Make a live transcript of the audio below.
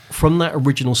from that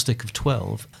original stick of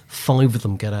 12, 5 of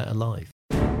them get out alive.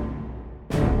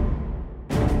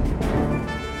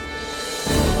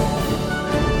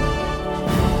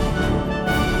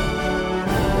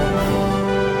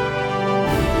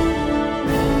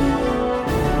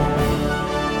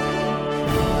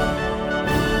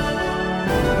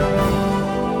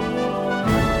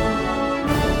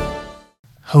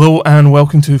 Hello and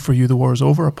welcome to For You The War Is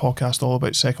Over, a podcast all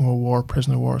about Second World War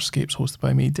prisoner of war escapes, hosted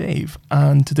by me, Dave.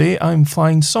 And today I'm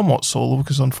flying somewhat solo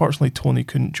because unfortunately Tony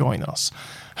couldn't join us.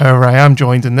 However, I am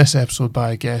joined in this episode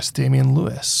by a guest, Damien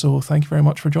Lewis. So thank you very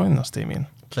much for joining us, Damien.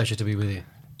 Pleasure to be with you.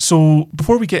 So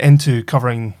before we get into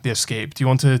covering The Escape, do you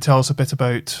want to tell us a bit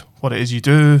about what it is you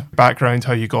do, background,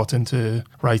 how you got into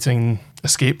writing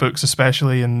escape books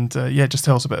especially, and just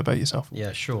tell us a bit about yourself.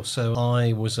 Yeah, sure. So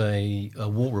I was a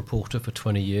war reporter for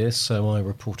 20 years, so I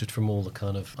reported from all the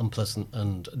kind of unpleasant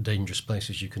and dangerous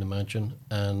places you can imagine,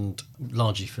 and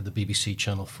largely for the BBC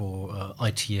channel for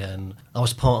ITN. I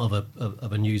was part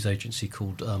of a news agency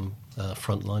called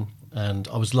Frontline, and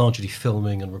I was largely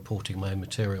filming and reporting my own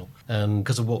material. And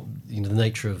because of the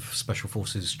nature of Special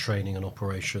Forces training and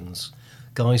operations,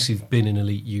 guys who've been in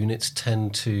elite units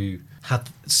tend to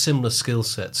have similar skill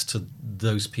sets to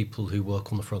those people who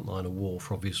work on the front line of war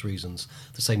for obvious reasons.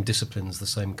 The same disciplines, the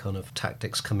same kind of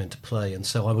tactics come into play. And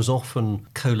so I was often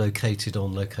co-located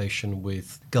on location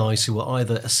with guys who were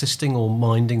either assisting or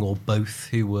minding or both,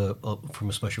 who were from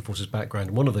a Special Forces background.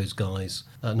 And one of those guys,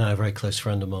 now a very close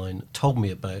friend of mine, told me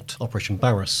about Operation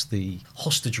Barras, the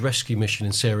hostage rescue mission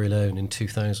in Sierra Leone in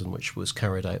 2000, which was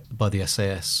carried out by the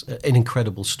SAS. An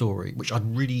incredible story, which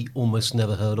I'd really almost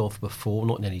never heard of before,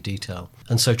 not in any detail.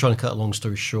 And so, trying to cut a long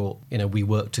story short, we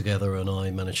worked together and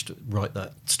I managed to write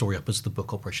that story up as the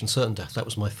book Operation Certain Death. That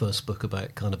was my first book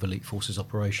about kind of elite forces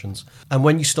operations. And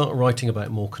when you start writing about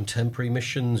more contemporary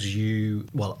missions,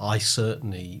 I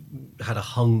certainly had a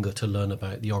hunger to learn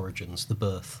about the origins, the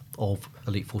birth of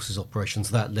elite forces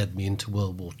operations. That led me into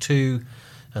World War II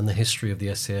and the history of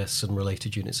the SAS and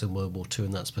related units in World War II,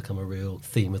 and that's become a real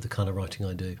theme of the kind of writing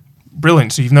I do.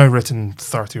 Brilliant. So you've now written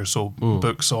 30 or so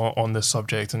books on this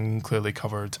subject and clearly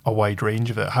covered a wide range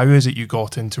of it. How is it you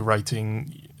got into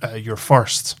writing your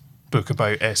first book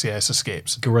about SAS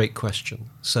escapes? Great question.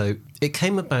 So it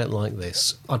came about like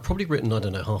this. I'd probably written,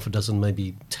 half a dozen,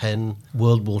 maybe 10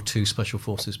 World War II Special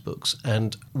Forces books.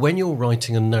 And when you're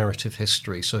writing a narrative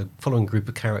history, so following a group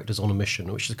of characters on a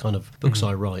mission, which is the kind of books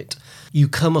I write,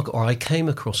 I came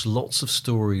across lots of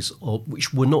stories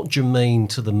which were not germane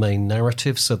to the main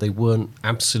narrative, so they weren't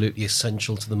absolutely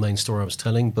essential to the main story I was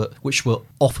telling, but which were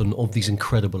often of these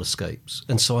incredible escapes.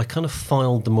 And so I kind of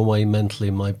filed them away mentally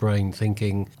in my brain,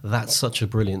 thinking, that's such a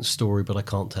brilliant story, but I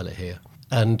can't tell it here.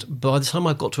 And by the time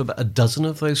I got to about a dozen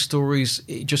of those stories,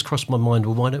 it just crossed my mind,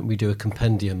 well, why don't we do a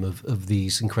compendium of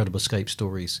these incredible escape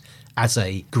stories as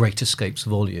a Great Escapes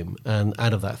volume? And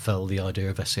out of that fell the idea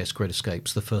of SAS Great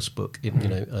Escapes, the first book in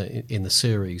the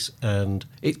series. And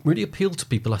it really appealed to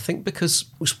people, I think, because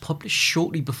it was published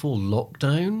shortly before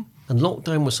lockdown. And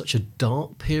lockdown was such a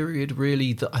dark period,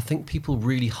 really, that I think people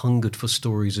really hungered for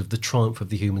stories of the triumph of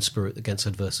the human spirit against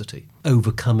adversity,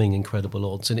 overcoming incredible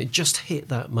odds. And it just hit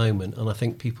that moment, and I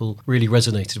think people really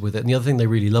resonated with it. And the other thing they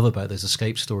really love about those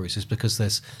escape stories is because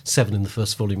there's 7 in the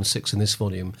first volume and 6 in this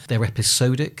volume, they're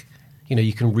episodic.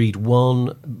 You can read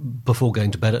one before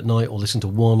going to bed at night or listen to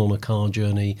one on a car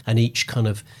journey, and each kind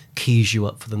of keys you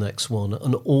up for the next one.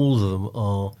 And all of them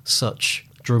are such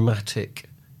dramatic.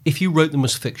 If you wrote them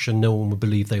as fiction, no one would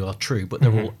believe they are true, but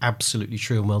they're all absolutely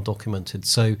true and well documented.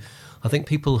 So I think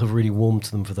people have really warmed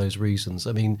to them for those reasons.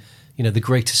 I mean, The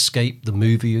Great Escape, the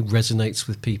movie, resonates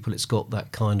with people. It's got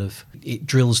that kind of, it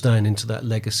drills down into that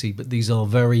legacy, but these are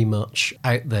very much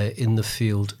out there in the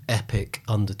field, epic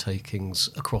undertakings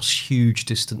across huge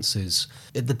distances.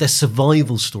 They're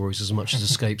survival stories as much as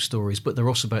escape stories, but they're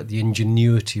also about the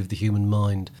ingenuity of the human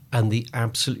mind and the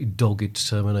absolutely dogged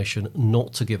determination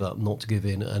not to give up, not to give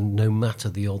in, and no matter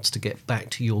the odds, to get back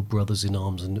to your brothers in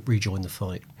arms and rejoin the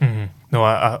fight. Mm-hmm. No,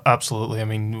 absolutely. I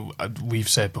mean, we've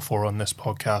said before on this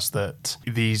podcast that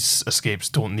these escapes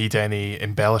don't need any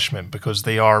embellishment because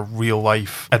they are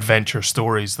real-life adventure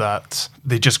stories that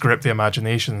they just grip the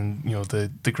imagination.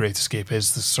 The Great Escape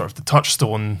is the sort of the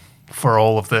touchstone for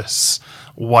all of this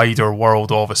wider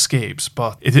world of escapes,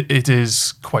 but it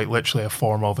is quite literally a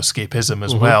form of escapism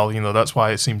as well. You know, that's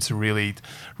why it seems to really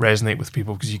resonate with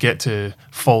people, because you get to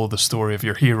follow the story of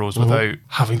your heroes without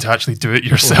having to actually do it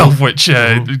yourself, which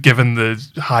given the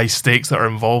high stakes that are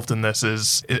involved in this,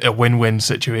 is a win-win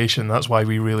situation. That's why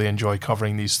we really enjoy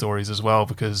covering these stories as well,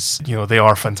 because, you know, they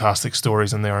are fantastic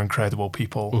stories and they are incredible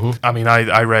people. I mean,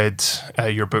 I read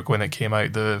your book when it came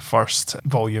out, the first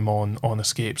volume on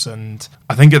escapes, and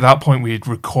I think at that point we had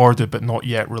recorded but not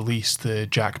yet released the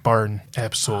Jack Byrne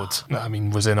episode. I mean,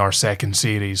 was in our second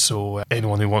series, so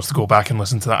anyone who wants to go back and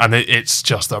listen to that, and it's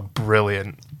just a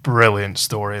brilliant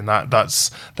story, and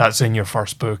that's in your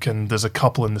first book, and there's a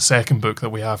couple in the second book that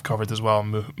we have covered as well,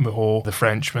 Muho, the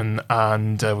Frenchman,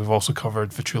 and we've also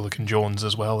covered Vitrulik and Jones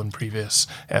as well in previous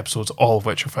episodes, all of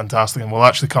which are fantastic, and we'll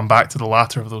actually come back to the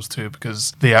latter of those two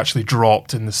because they actually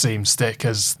dropped in the same stick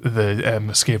as the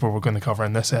escaper we're going to cover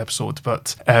in this episode.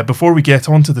 But before we get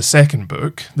on to the second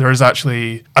book, there is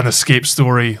actually an escape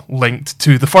story linked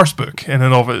to the first book in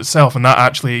and of itself, and that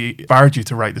actually inspired you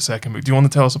to write the second book. Do you want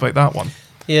to tell us about that one?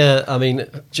 Yeah, I mean,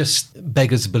 just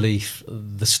beggars belief,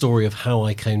 the story of how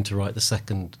I came to write the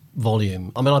second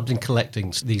volume. I mean, I've been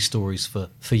collecting these stories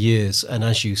for years, and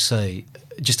as you say,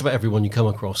 just about everyone you come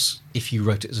across, if you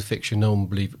wrote it as a fiction, no one would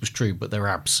believe it was true, but they're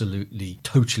absolutely,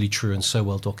 totally true and so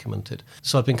well documented.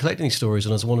 So I've been collecting these stories,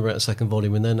 and I was wondering about a second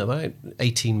volume, and then about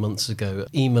 18 months ago,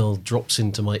 email drops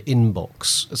into my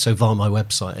inbox, so via my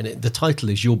website, and the title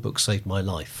is Your Book Saved My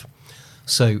Life.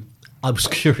 So I was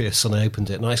curious and I opened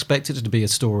it, and I expected it to be a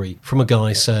story from a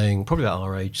guy saying, probably about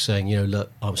our age, saying, you know,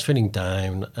 look, I was feeling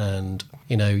down, and,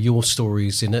 you know, your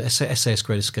stories in SAS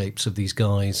Great Escapes of these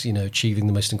guys, you know, achieving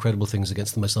the most incredible things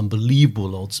against the most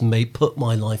unbelievable odds may put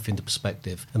my life into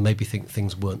perspective and maybe think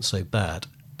things weren't so bad.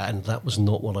 And that was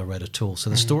not what I read at all. So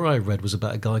the story I read was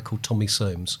about a guy called Tommy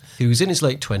Soames, who was in his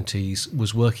late 20s,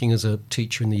 was working as a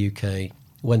teacher in the UK,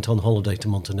 went on holiday to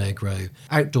Montenegro,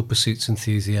 outdoor pursuits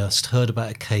enthusiast, heard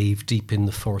about a cave deep in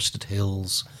the forested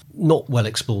hills, not well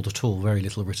explored at all, very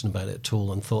little written about it at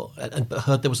all, and but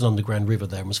heard there was an underground river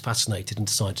there and was fascinated and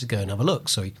decided to go and have a look.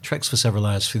 So he treks for several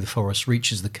hours through the forest,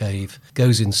 reaches the cave,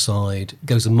 goes inside,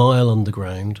 goes a mile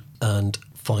underground, and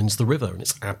finds the river, and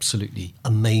it's absolutely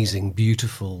amazing,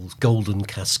 beautiful, golden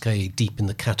cascade deep in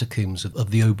the catacombs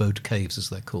of the Obode Caves, as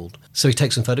they're called. So he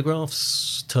takes some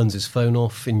photographs, turns his phone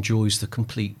off, enjoys the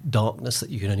complete darkness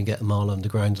that you can only get a mile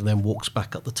underground, and then walks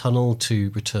back up the tunnel to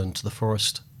return to the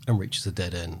forest and reaches a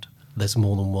dead end. There's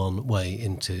more than one way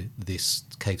into this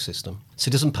cave system. So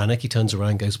he doesn't panic, he turns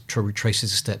around, retraces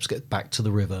his steps, gets back to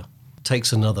the river,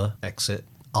 takes another exit.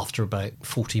 After about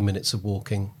 40 minutes of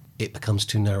walking, it becomes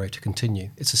too narrow to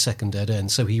continue. It's a second dead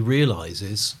end. So he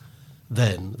realises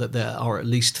then that there are at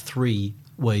least 3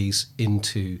 ways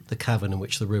into the cavern in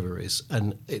which the river is,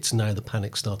 and it's now the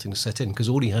panic starting to set in, because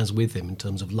all he has with him in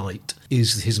terms of light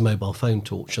is his mobile phone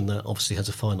torch, and that obviously has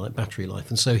a finite battery life.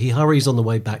 And so he hurries on the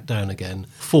way back down again,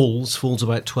 falls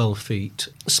about 12 feet,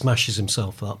 smashes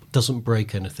himself up, doesn't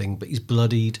break anything, but he's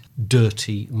bloodied,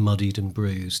 dirty, muddied and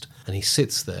bruised, and he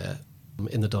sits there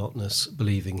in the darkness,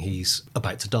 believing he's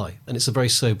about to die. And it's a very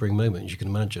sobering moment, as you can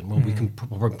imagine. Well, we can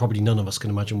probably none of us can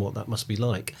imagine what that must be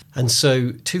like. And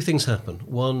so 2 things happen.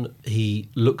 One, he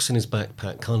looks in his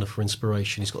backpack kind of for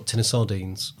inspiration. He's got a tin of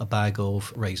sardines, a bag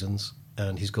of raisins,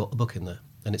 and he's got a book in there,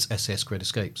 and it's SAS Great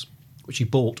Escapes, which he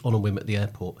bought on a whim at the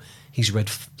airport. He's read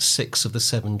 6 of the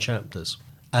 7 chapters.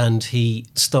 And he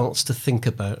starts to think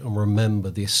about and remember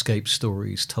the escape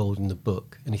stories told in the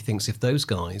book. And he thinks if those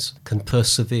guys can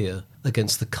persevere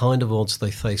against the kind of odds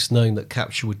they face, knowing that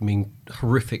capture would mean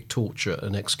horrific torture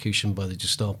and execution by the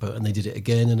Gestapo, and they did it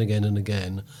again and again and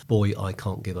again, boy, I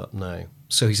can't give up now.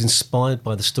 So he's inspired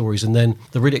by the stories. And then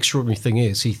the really extraordinary thing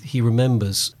is he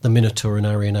remembers the Minotaur and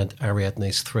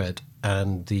Ariadne's thread,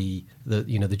 and the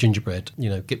gingerbread,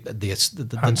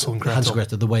 the Hansel and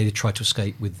Gretel, the way they try to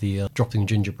escape with the dropping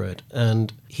gingerbread.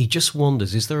 And he just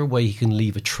wonders, is there a way he can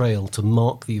leave a trail to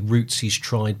mark the routes he's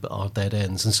tried but are dead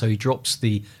ends? And so he drops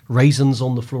the raisins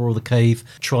on the floor of the cave,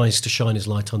 tries to shine his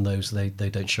light on those. They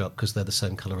don't show up because they're the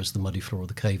same colour as the muddy floor of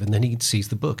the cave. And then he sees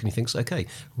the book and he thinks, okay,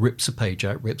 rips a page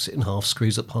out, rips it in half,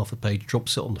 screws up half a page,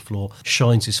 drops it on the floor,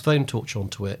 shines his phone torch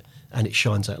onto it, and it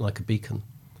shines out like a beacon.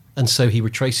 And so he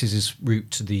retraces his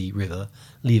route to the river,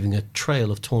 leaving a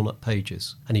trail of torn-up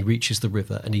pages. And he reaches the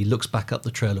river and he looks back up the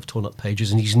trail of torn-up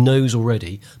pages, and he knows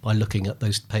already, by looking at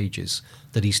those pages,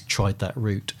 that he's tried that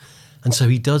route. And so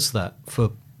he does that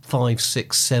for 5,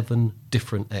 6, 7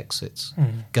 different exits,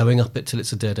 going up it till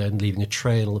it's a dead end, leaving a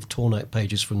trail of torn out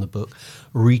pages from the book,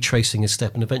 retracing his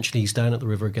step, and eventually he's down at the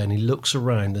river again. He looks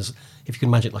around, there's, if you can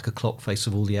imagine, like a clock face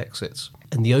of all the exits.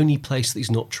 And the only place that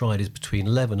he's not tried is between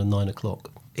 11 and 9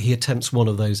 o'clock. He attempts one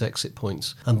of those exit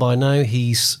points. And by now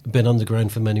he's been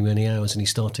underground for many, many hours, and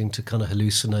he's starting to kind of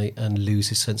hallucinate and lose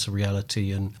his sense of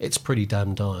reality, and it's pretty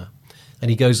damn dire. And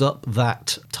he goes up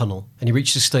that tunnel and he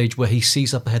reaches a stage where he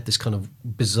sees up ahead this kind of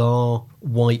bizarre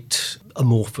white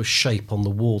amorphous shape on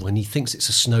the wall, and he thinks it's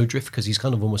a snowdrift because he's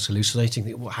kind of almost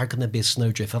hallucinating. Well, how can there be a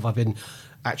snowdrift? Have I been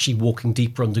actually walking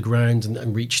deeper underground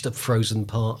and reached a frozen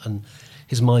part? And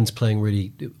his mind's playing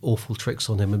really awful tricks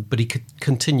on him. But he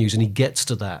continues and he gets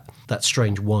to that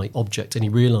strange white object, and he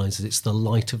realises it's the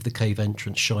light of the cave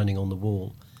entrance shining on the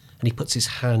wall. And he puts his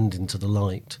hand into the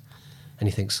light and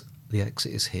he thinks, the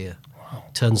exit is here.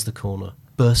 Turns the corner,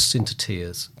 bursts into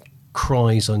tears,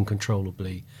 cries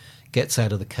uncontrollably, gets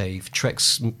out of the cave,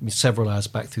 treks several hours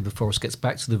back through the forest, gets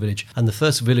back to the village, and the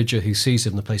first villager who sees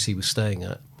him, the place he was staying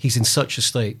at, he's in such a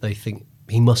state they think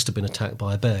he must have been attacked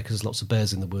by a bear, because there's lots of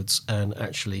bears in the woods, and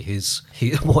actually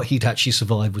what he'd actually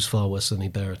survived was far worse than a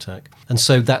bear attack. And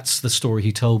so that's the story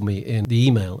he told me in the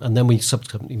email, and then we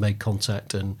subsequently made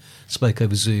contact and spoke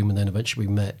over Zoom, and then eventually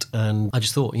we met, and I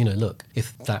just thought, look,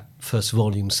 if that first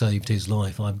volume saved his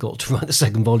life, I've got to write the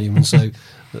second volume, and so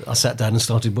I sat down and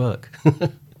started work.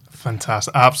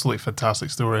 Fantastic, absolutely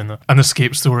fantastic story, and an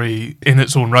escape story in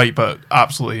its own right, but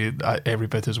absolutely every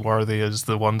bit as worthy as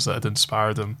the ones that had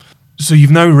inspired him. So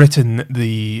you've now written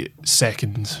the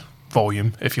second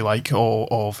volume, if you like,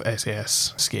 of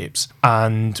SAS Escapes,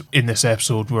 and in this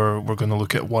episode we're going to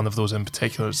look at one of those in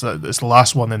particular. It's the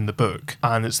last one in the book,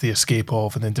 and it's the escape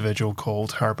of an individual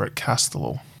called Herbert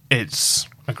Castelow. It's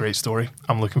a great story.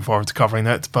 I'm looking forward to covering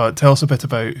it, but tell us a bit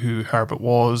about who Herbert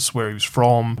was, where he was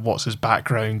from, what's his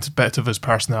background, a bit of his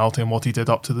personality, and what he did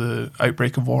up to the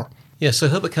outbreak of war. Yeah, so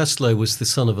Herbert Castelow was the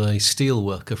son of a steel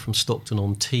worker from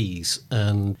Stockton-on-Tees,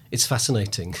 and it's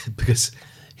fascinating because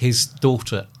his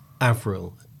daughter,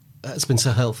 Avril, has been so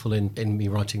helpful in me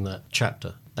writing that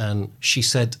chapter. And she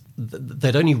said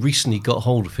they'd only recently got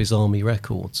hold of his army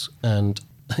records, and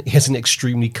he has an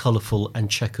extremely colourful and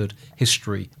checkered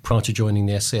history prior to joining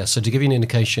the SAS. So to give you an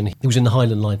indication, he was in the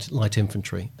Highland Light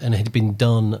Infantry, and it had been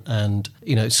done and,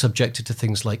 subjected to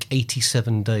things like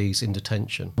 87 days in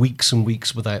detention, weeks and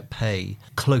weeks without pay,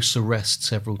 close arrest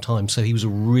several times. So he was a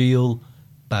real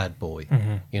bad boy,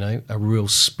 a real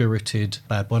spirited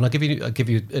bad boy. And I'll give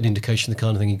you an indication of the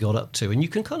kind of thing he got up to. And you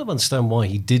can kind of understand why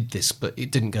he did this, but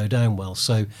it didn't go down well.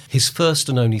 So his first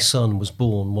and only son was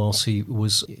born whilst he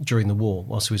was during the war,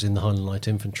 whilst he was in the Highland Light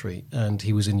Infantry, and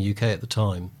he was in the UK at the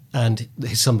time. And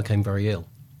his son became very ill.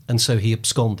 And so he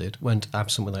absconded, went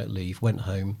absent without leave, went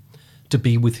home to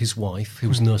be with his wife, who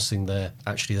was nursing their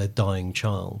dying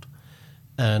child.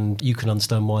 And you can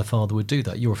understand why a father would do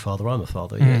that. You're a father, I'm a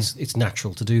father. Yes, it's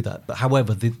natural to do that. But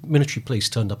however, the military police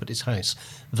turned up at his house.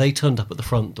 They turned up at the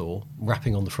front door,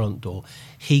 rapping on the front door.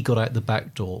 He got out the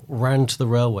back door, ran to the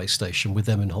railway station with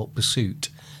them in hot pursuit.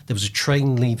 There was a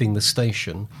train leaving the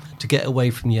station. To get away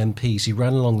from the MPs, he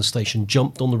ran along the station,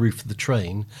 jumped on the roof of the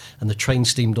train, and the train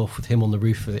steamed off with him on the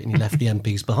roof of it, and he left the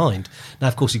MPs behind. Now,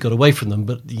 of course, he got away from them,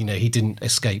 but, he didn't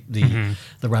escape the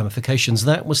ramifications.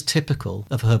 That was typical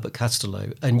of Herbert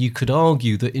Castelow, and you could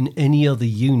argue that in any other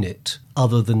unit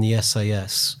other than the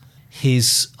SAS,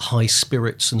 his high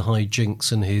spirits and high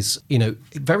jinks and his,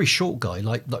 very short guy,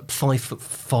 like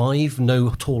 5'5",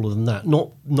 no taller than that,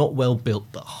 not well built,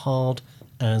 but hard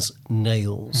as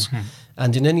nails.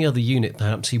 And in any other unit,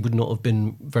 perhaps he would not have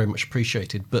been very much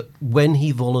appreciated. But when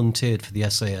he volunteered for the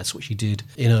SAS, which he did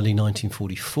in early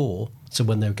 1944, so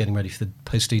when they were getting ready for the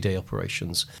post-D-Day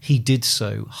operations, he did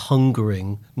so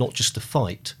hungering not just to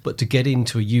fight, but to get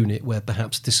into a unit where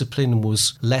perhaps discipline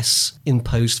was less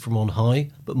imposed from on high,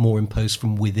 but more imposed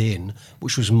from within,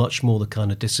 which was much more the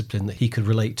kind of discipline that he could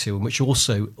relate to, and which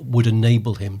also would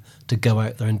enable him to go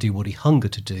out there and do what he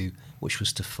hungered to do, which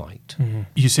was to fight.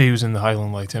 You say he was in the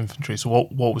Highland Light Infantry, so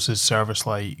what was his service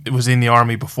like? Was he in the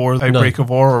army before the outbreak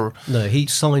of war? Or? No, he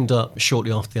signed up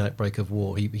shortly after the outbreak of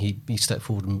war. He stepped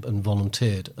forward and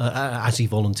volunteered, as he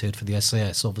volunteered for the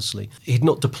SAS, obviously. He'd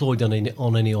not deployed on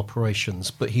any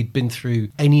operations, but he'd been through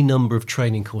any number of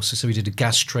training courses. So he did a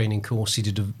gas training course, he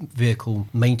did a vehicle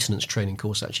maintenance training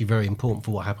course, actually very important for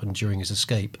what happened during his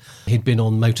escape. He'd been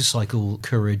on motorcycle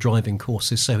courier driving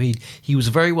courses, so he was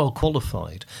very well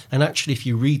qualified. And actually, if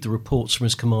you read the reports from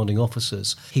his commanding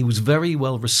officers, he was very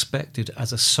well respected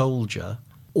as a soldier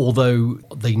although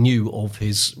they knew of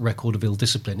his record of ill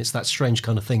discipline, it's that strange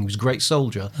kind of thing. He was a great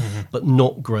soldier, but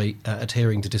not great at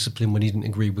adhering to discipline when he didn't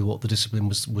agree with what the discipline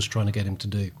was trying to get him to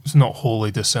do. It's not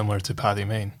wholly dissimilar to Paddy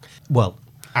Mayne. Well,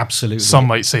 absolutely. Some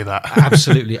might say that.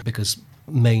 Absolutely, because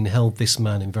Mayne held this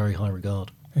man in very high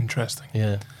regard. Interesting.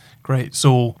 Yeah. Great.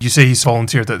 So you say he's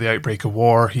volunteered at the outbreak of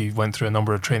war. He went through a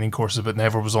number of training courses, but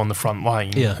never was on the front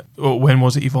line. Yeah. When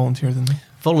was it he volunteered in?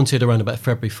 Volunteered around about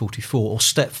February 44, or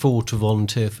stepped forward to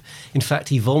volunteer. In fact,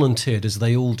 he volunteered, as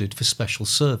they all did, for special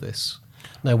service.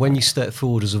 Now, when you step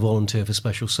forward as a volunteer for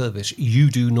special service,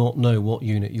 you do not know what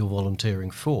unit you're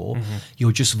volunteering for.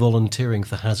 You're just volunteering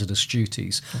for hazardous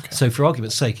duties. Okay. So for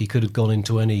argument's sake, he could have gone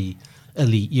into any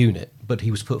elite unit, but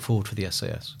he was put forward for the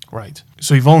SAS. Right.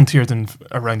 So he volunteered in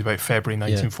around about February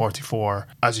 1944.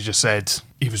 Yeah. As you just said,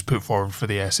 he was put forward for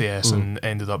the SAS and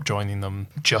ended up joining them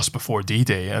just before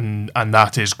D-Day, and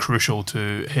that is crucial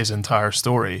to his entire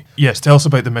story. Yes, tell us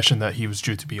about the mission that he was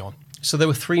due to be on. So there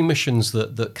were 3 missions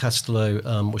that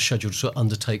Castelow was scheduled to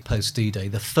undertake post D-Day.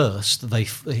 The first,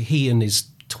 he and his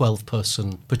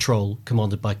 12-person patrol,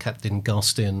 commanded by Captain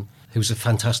Gastin, who was a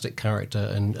fantastic character,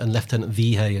 and Lieutenant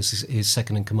Vihey as his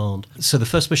second-in-command. So the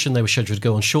first mission they were scheduled to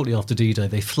go on shortly after D-Day.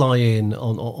 They fly in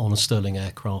on a Sterling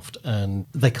aircraft, and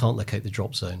they can't locate the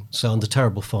drop zone. So under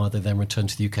terrible fire, they then return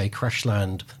to the UK, crash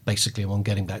land, basically on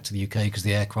getting back to the UK, because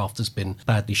the aircraft has been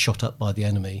badly shot up by the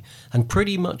enemy. And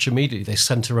pretty much immediately, they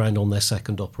sent around on their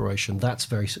second operation. That's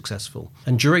very successful.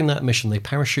 And during that mission, they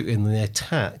parachute in and they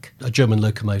attack a German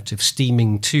locomotive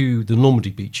steaming to the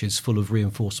Normandy beaches full of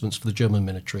reinforcements for the German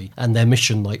military. And their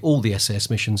mission, like all the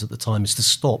SAS missions at the time, is to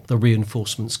stop the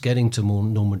reinforcements getting to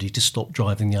Normandy, to stop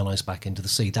driving the Allies back into the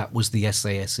sea. That was the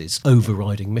SAS's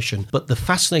overriding mission. But the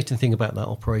fascinating thing about that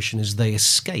operation is they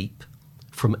escape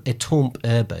from Etampes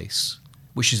Air Base,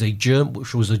 which was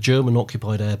a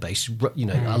German-occupied airbase,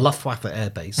 a Luftwaffe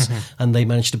airbase, and they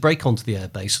managed to break onto the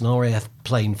airbase. An RAF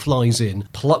plane flies in,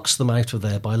 plucks them out of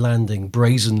there by landing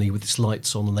brazenly with its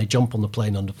lights on, and they jump on the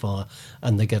plane under fire,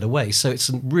 and they get away. So it's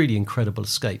a really incredible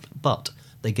escape. But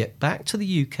they get back to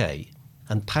the UK,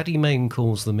 and Paddy Mayne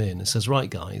calls them in and says, right,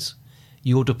 guys,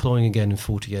 you're deploying again in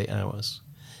 48 hours.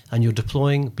 And you're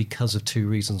deploying because of 2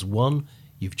 reasons. 1,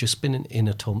 you've just been in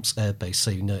Etampes Air Base,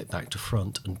 so you know it back to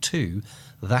front. And 2,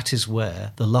 that is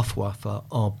where the Luftwaffe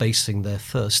are basing their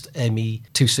first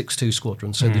Me-262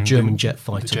 squadron, so the German jet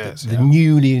fighter, the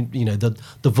newly,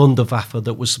 the Wunderwaffe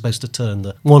that was supposed to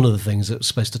turn one of the things that was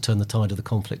supposed to turn the tide of the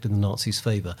conflict in the Nazis'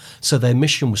 favour. So their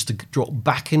mission was to drop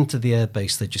back into the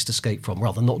airbase they just escaped from,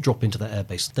 rather not drop into that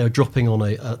airbase. They were dropping on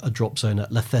a drop zone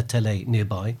at La Ferté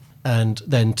nearby, and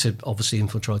then to obviously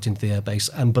infiltrate into the airbase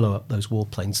and blow up those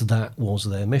warplanes. That was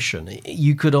their mission.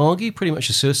 You could argue pretty much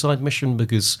a suicide mission,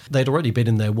 because they'd already been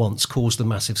in there once, caused a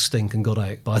massive stink and got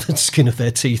out by the skin of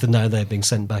their teeth, and now they're being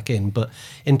sent back in. But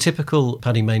in typical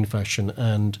Paddy Mayne fashion,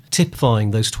 and typifying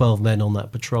those 12 men on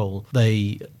that patrol,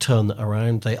 they turn that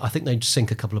around. I think they sink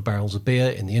a couple of barrels of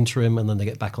beer in the interim, and then they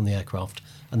get back on the aircraft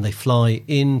and they fly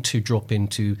in to drop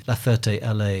into La Ferté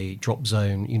LA drop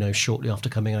zone, shortly after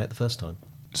coming out the first time.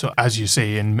 So, as you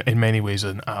say, in many ways,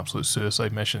 an absolute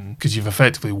suicide mission, because you've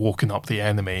effectively woken up the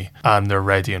enemy and they're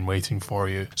ready and waiting for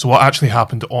you. So what actually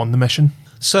happened on the mission?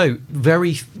 So,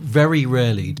 very, very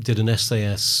rarely did an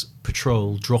SAS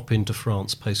patrol drop into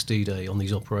France post D-Day on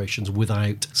these operations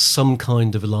without some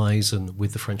kind of liaison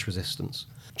with the French resistance.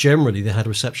 Generally, they had a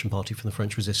reception party from the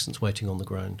French resistance waiting on the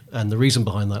ground. And the reason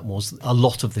behind that was a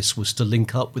lot of this was to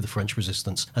link up with the French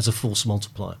resistance as a force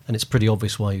multiplier. And it's pretty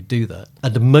obvious why you'd do that.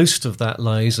 And most of that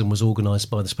liaison was organised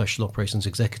by the Special Operations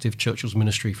Executive, Churchill's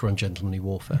Ministry for Ungentlemanly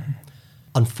Warfare.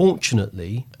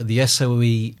 Unfortunately, the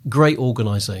SOE, great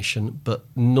organisation, but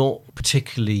not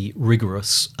particularly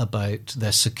rigorous about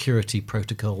their security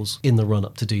protocols in the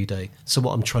run-up to D-Day. So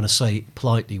what I'm trying to say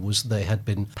politely was they had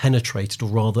been penetrated, or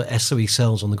rather SOE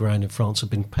cells on the ground in France had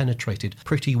been penetrated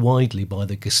pretty widely by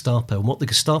the Gestapo. And what the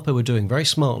Gestapo were doing very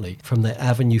smartly from their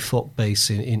Avenue Foch base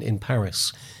in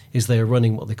Paris is they are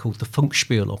running what they called the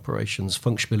Funkspiel operations.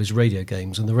 Funkspiel is radio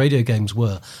games, and the radio games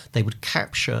were they would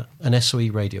capture an SOE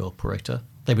radio operator,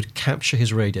 they would capture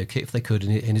his radio kit if they could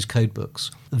in his code books.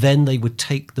 Then they would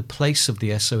take the place of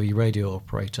the SOE radio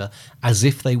operator as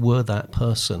if they were that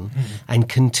person and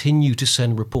continue to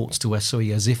send reports to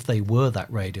SOE as if they were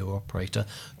that radio operator,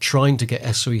 trying to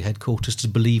get SOE headquarters to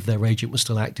believe their agent was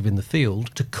still active in the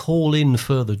field, to call in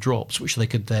further drops, which they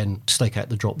could then stake out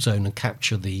the drop zone and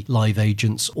capture the live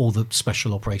agents or the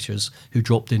special operators who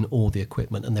dropped in all the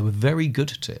equipment. And they were very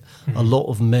good at it. A lot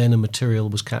of men and material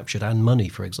was captured, and money,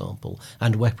 for example,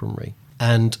 and weaponry.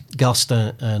 And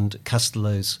Gaston and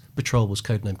Castelow's patrol was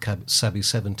codenamed Sabu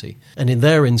 70. And in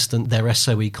their instant, their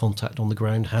SOE contact on the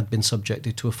ground had been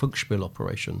subjected to a Funkspiel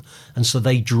operation. And so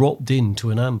they dropped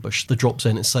into an ambush. The drop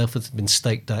zone itself had been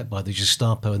staked out by the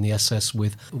Gestapo and the SS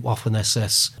with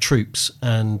Waffen-SS troops.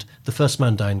 And the first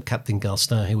man down, Captain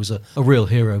Gaston, who was a real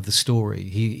hero of the story,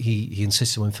 he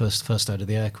insisted when first out of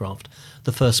the aircraft,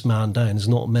 the first man down is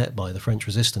not met by the French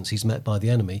resistance, he's met by the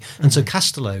enemy. And so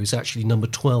Castelow is actually number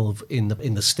 12 in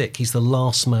the stick. He's the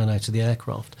last man out of the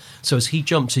aircraft. So as he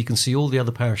jumps, he can see all the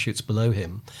other parachutes below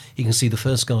him. He can see the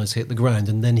first guys hit the ground,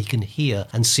 and then he can hear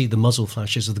and see the muzzle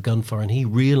flashes of the gunfire, and he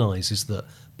realises that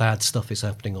bad stuff is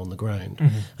happening on the ground.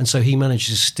 And so he manages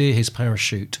to steer his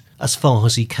parachute as far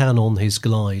as he can on his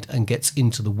glide and gets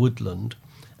into the woodland.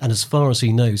 And as far as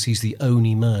he knows, he's the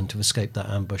only man to escape that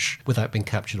ambush without being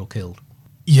captured or killed.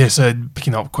 Yes,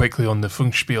 picking up quickly on the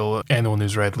Funkspiel, Enno and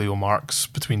his red Leo marks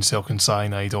between silk and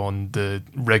cyanide on the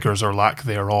rigours or lack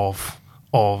thereof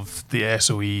of the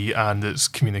SOE and its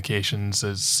communications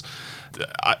is,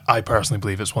 I personally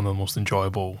believe it's one of the most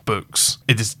enjoyable books.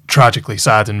 It is tragically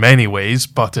sad in many ways,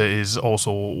 but it is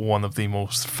also one of the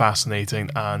most fascinating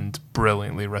and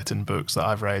brilliantly written books that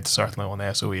I've read, certainly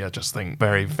on SOE. I just think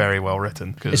very, very well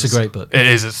written. It's a great book. It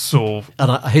is. It's so...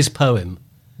 And his poem...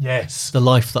 Yes. The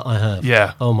Life That I Have.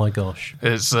 Yeah. Oh my gosh.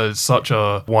 It's such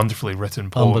a wonderfully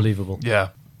written poem. Unbelievable. Yeah.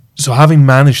 So having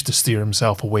managed to steer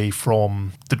himself away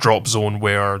from the drop zone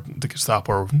where the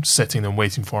Gestapo are sitting and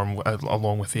waiting for him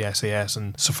along with the SAS,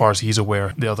 and so far as he's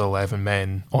aware, the other 11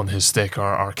 men on his stick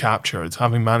are captured.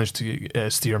 Having managed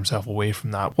to steer himself away from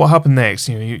that, what happened next?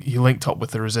 You know, he linked up with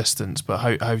the resistance, but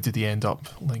how did he end up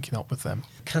linking up with them?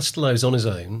 Castelow's on his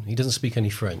own. He doesn't speak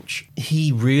any French.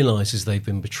 He realises they've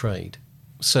been betrayed.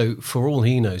 So for all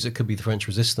he knows, it could be the French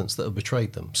resistance that have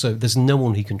betrayed them. So there's no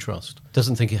one he can trust.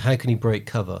 Doesn't think, how can he break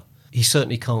cover? He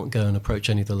certainly can't go and approach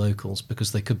any of the locals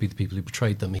because they could be the people who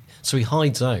betrayed them. So he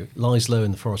hides out, lies low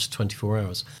in the forest for 24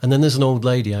 hours. And then there's an old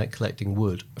lady out collecting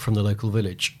wood from the local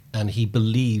village, and he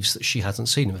believes that she hasn't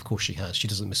seen him. Of course she has. She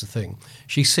doesn't miss a thing.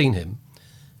 She's seen him,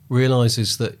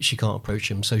 realises that she can't approach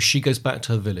him, so she goes back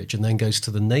to her village and then goes to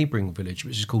the neighbouring village,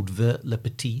 which is called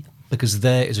Vert-le-Petit, because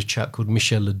there is a chap called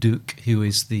Michel Leduc, who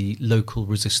is the local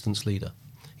resistance leader.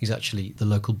 He's actually the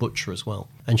local butcher as well.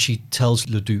 And she tells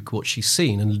Leduc what she's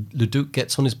seen, and Leduc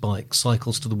gets on his bike,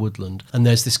 cycles to the woodland, and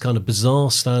there's this kind of bizarre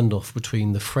standoff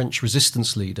between the French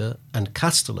resistance leader and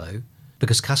Castelow,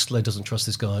 because Castelow doesn't trust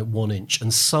this guy 1 inch,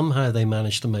 and somehow they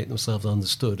manage to make themselves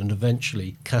understood, and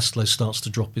eventually Castelow starts to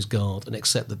drop his guard and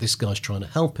accept that this guy's trying to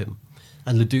help him.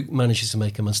 And Leduc manages to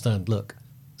make him understand, look,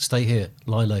 stay here,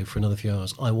 lie low for another few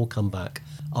hours, I will come back.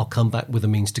 I'll come back with a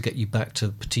means to get you back to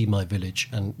Petit, my village,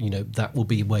 and, you know, that will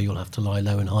be where you'll have to lie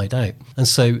low and hide out. And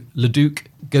so Leduc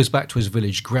goes back to his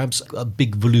village, grabs a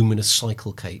big voluminous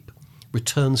cycle cape,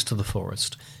 returns to the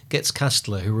forest, gets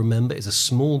Castelow, who, remember, is a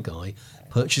small guy,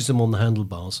 perches him on the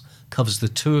handlebars, covers the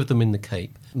two of them in the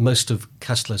cape. Most of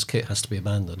Castelow's kit has to be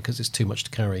abandoned because it's too much to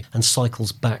carry, and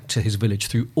cycles back to his village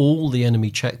through all the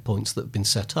enemy checkpoints that have been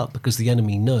set up, because the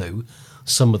enemy know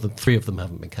some of them, 3 of them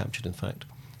haven't been captured, in fact.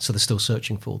 So they're still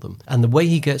searching for them. And the way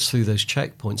he gets through those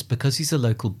checkpoints, because he's a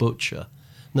local butcher,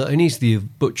 not only is he a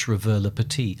butcher of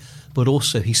Vert-le-Petit, but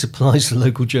also he supplies the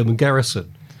local German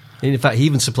garrison. And in fact, he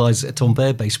even supplies a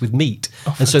Tombert base with meat.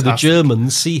 Oh, and so the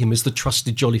Germans see him as the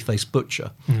trusted, jolly-faced butcher,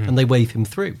 and they wave him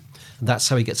through. And that's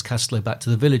how he gets Castelow back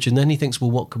to the village. And then he thinks, well,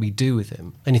 what can we do with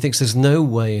him? And he thinks there's no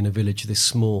way in a village this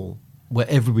small, where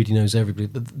everybody knows everybody,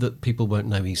 that people won't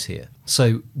know he's here.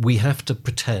 So we have to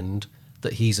pretend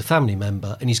that he's a family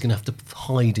member, and he's going to have to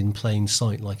hide in plain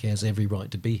sight like he has every right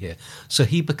to be here. So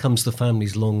he becomes the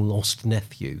family's long-lost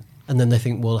nephew. And then they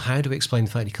think, well, how do we explain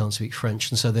the fact he can't speak French?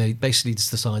 And so they basically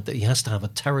just decide that he has to have a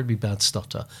terribly bad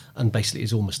stutter and basically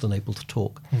is almost unable to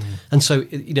talk. And so,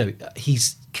 you know,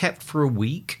 he's kept for a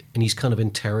week, and he's kind of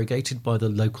interrogated by the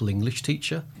local English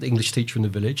teacher, the English teacher in the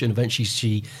village, and eventually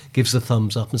she gives the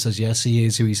thumbs up and says, yes, he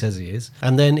is who he says he is.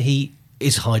 And then he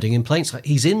is hiding in plain sight.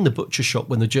 He's in the butcher shop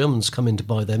when the Germans come in to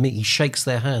buy their meat. He shakes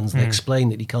their hands. They explain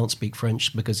that he can't speak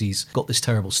French because he's got this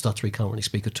terrible stutter. He can't really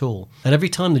speak at all. And every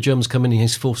time the Germans come in,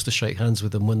 he's forced to shake hands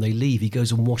with them. When they leave, he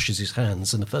goes and washes his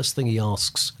hands. And the first thing he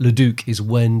asks Leduc is,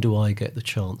 when do I get the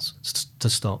chance to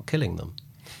start killing them?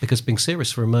 Because, being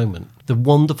serious for a moment, the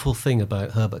wonderful thing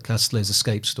about Herbert Castelow's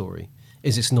escape story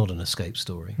is it's not an escape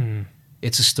story.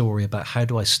 It's a story about how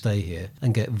do I stay here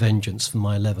and get vengeance for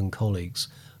my 11 colleagues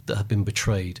that have been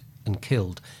betrayed and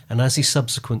killed. And as he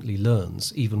subsequently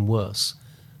learns, even worse,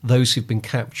 those who've been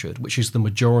captured, which is the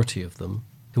majority of them,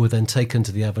 who are then taken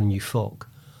to the Avenue Foch,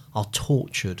 are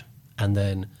tortured and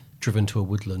then driven to a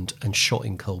woodland and shot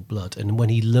in cold blood. And when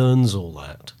he learns all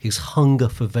that, his hunger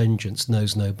for vengeance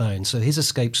knows no bounds. So his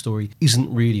escape story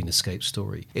isn't really an escape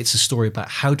story. It's a story about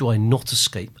how do I not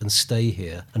escape and stay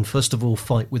here, and first of all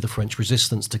fight with the French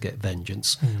resistance to get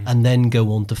vengeance, and then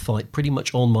go on to fight pretty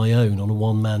much on my own on a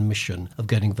one-man mission of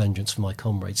getting vengeance for my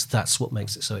comrades. That's what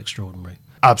makes it so extraordinary.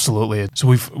 Absolutely. So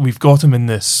we've got him in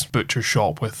this butcher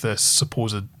shop with this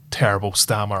supposed terrible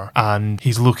stammer, and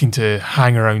he's looking to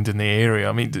hang around in the area.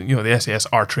 I mean, you know, the SAS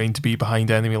are trained to be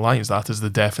behind enemy lines. That is the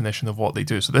definition of what they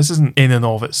do. So this isn't in and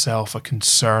of itself a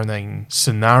concerning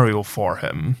scenario for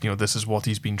him. You know, this is what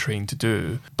he's been trained to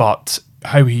do. But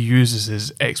how he uses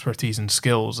his expertise and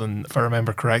skills, and if I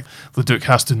remember correct, Leduc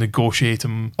has to negotiate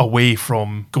him away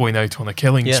from going out on a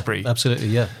killing spree. Absolutely,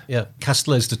 yeah.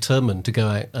 Castelow's determined to go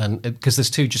out, and because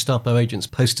there's 2 Gestapo agents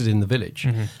posted in the village,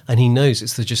 and he knows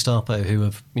it's the Gestapo who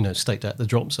have, you know, staked out the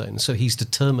drop zone, so he's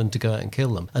determined to go out and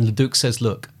kill them. And Leduc says,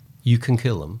 look, you can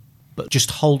kill them, but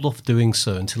just hold off doing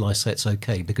so until I say it's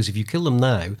okay, because if you kill them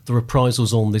now, the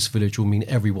reprisals on this village will mean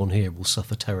everyone here will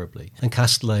suffer terribly. And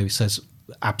Castelow says,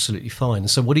 absolutely fine. And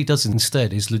so what he does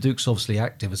instead is, Leduc's obviously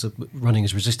active as running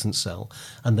his resistance cell,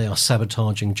 and they are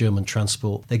sabotaging German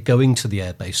transport. They're going to the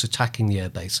airbase, attacking the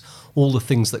airbase, all the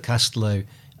things that Castelow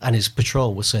and his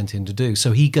patrol were sent in to do.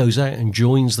 So he goes out and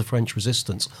joins the French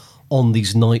resistance on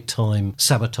these nighttime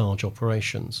sabotage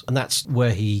operations. And that's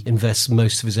where he invests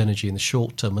most of his energy in the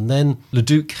short term. And then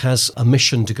Leduc has a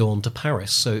mission to go on to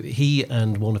Paris. So he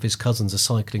and one of his cousins are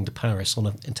cycling to Paris on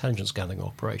an intelligence gathering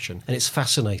operation. And it's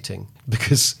fascinating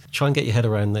because, try and get your head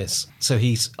around this. So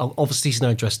he's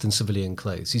now dressed in civilian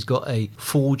clothes. He's got a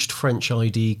forged French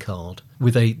ID card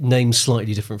with a name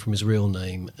slightly different from his real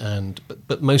name,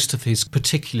 but most of his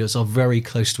particulars are very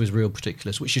close to his real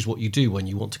particulars, which is what you do when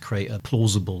you want to create a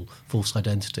plausible false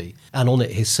identity. And on it,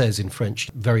 he says in French,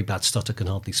 very bad stutter, can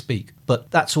hardly speak.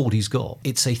 But that's all he's got.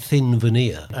 It's a thin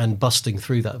veneer, and busting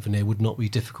through that veneer would not be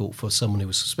difficult for someone who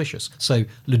was suspicious. So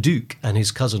Leduc and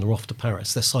his cousin are off to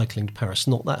Paris. They're cycling to Paris,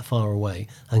 not that far away,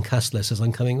 and Castelow says,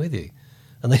 I'm coming with you.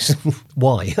 And they said,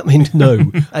 why? I mean,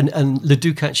 no. And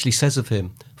Leduc actually says of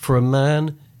him, for a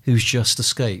man who's just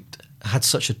escaped, had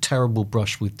such a terrible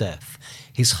brush with death,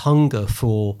 his hunger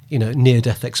for, you know,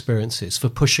 near-death experiences, for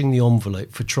pushing the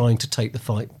envelope, for trying to take the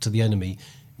fight to the enemy,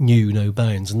 knew no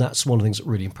bounds. And that's one of the things that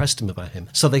really impressed him about him.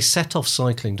 So they set off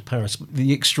cycling to Paris. But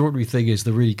the extraordinary thing is,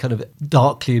 the really kind of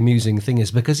darkly amusing thing is,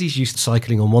 because he's used to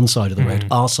cycling on one side of the road,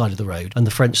 our side of the road, and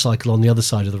the French cycle on the other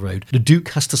side of the road, the Duke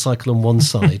has to cycle on one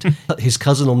side, his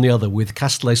cousin on the other, with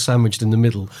Castelow sandwiched in the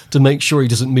middle to make sure he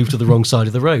doesn't move to the wrong side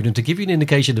of the road. And to give you an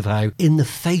indication of how in the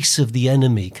face of the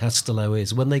enemy Castelow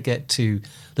is, when they get to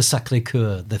the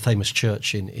Sacré-Cœur, the famous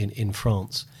church in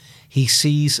France, he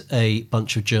sees a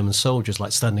bunch of German soldiers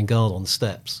like standing guard on the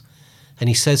steps, and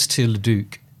he says to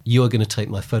Leduc, you are going to take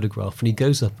my photograph. And he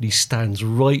goes up and he stands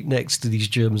right next to these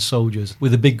German soldiers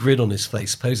with a big grin on his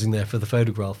face, posing there for the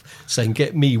photograph, saying,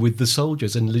 get me with the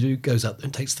soldiers. And Leduc goes up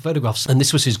and takes the photographs. And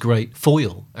this was his great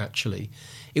foil, actually.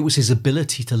 It was his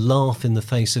ability to laugh in the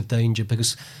face of danger,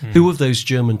 because who of those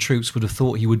German troops would have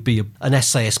thought he would be an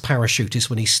SAS parachutist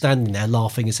when he's standing there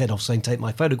laughing his head off saying, take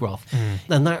my photograph?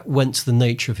 And that went to the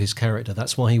nature of his character.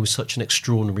 That's why he was such an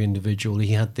extraordinary individual.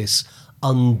 He had this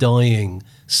undying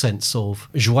sense of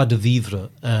joie de vivre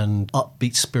and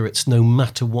upbeat spirits, no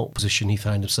matter what position he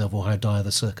found himself or how dire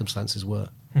the circumstances were.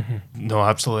 No,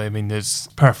 absolutely. I mean, it's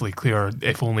perfectly clear,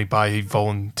 if only by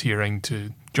volunteering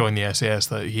to join the SAS,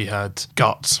 that he had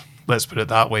guts, let's put it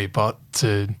that way. But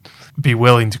to be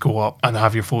willing to go up and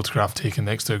have your photograph taken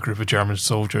next to a group of German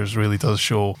soldiers really does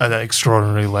show an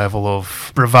extraordinary level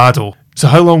of bravado. So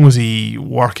how long was he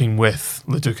working with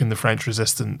Leduc in the French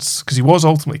resistance? Because he was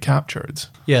ultimately captured.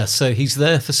 Yeah, so he's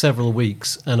there for several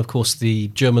weeks. And of course, the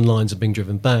German lines are being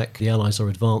driven back. The Allies are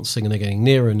advancing and they're getting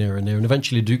nearer and nearer and nearer. And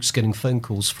eventually Leduc's getting phone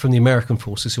calls from the American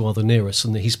forces who are the nearest,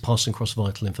 and he's passing across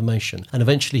vital information. And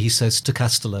eventually he says to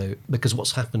Castelow, because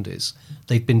what's happened is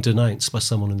they've been denounced by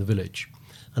someone in the village.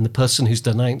 And the person who's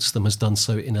denounced them has done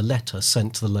so in a letter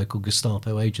sent to the local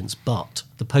Gestapo agents. But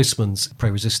the postman's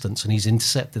pro-resistance, and he's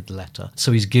intercepted the letter.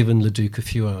 So he's given Leduc a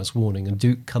few hours warning. And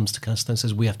Duke comes to Castelow and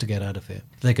says, we have to get out of here.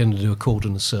 They're going to do a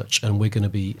cordon search and we're going to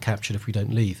be captured if we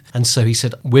don't leave. And so he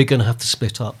said, we're going to have to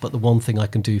split up. But the one thing I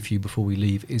can do for you before we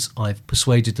leave is I've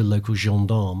persuaded the local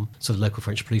gendarme, so the local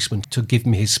French policeman, to give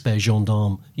me his spare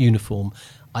gendarme uniform.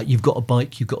 You've got a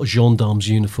bike, you've got a gendarme's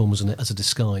uniform as a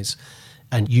disguise,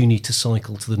 and you need to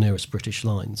cycle to the nearest British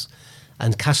lines.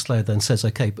 And Castelow then says,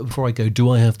 OK, but before I go, do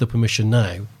I have the permission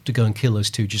now to go and kill those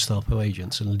 2 Gestapo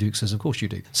agents? And Leduc says, of course you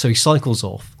do. So he cycles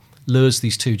off, lures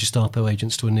these two Gestapo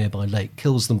agents to a nearby lake,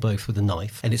 kills them both with a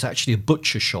knife, and it's actually a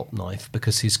butcher shop knife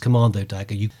because his commando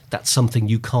dagger, that's something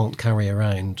you can't carry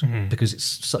around because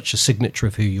it's such a signature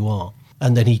of who you are.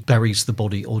 And then he buries the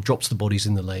body or drops the bodies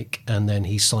in the lake, and then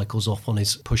he cycles off on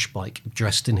his push bike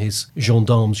dressed in his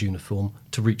gendarme's uniform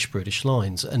to reach British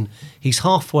lines. And he's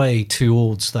halfway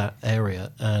towards that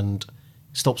area and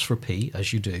stops for a pee,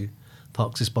 as you do,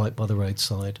 parks his bike by the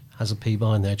roadside, has a pee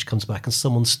behind the edge, comes back, and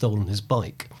someone's stolen his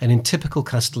bike. And in typical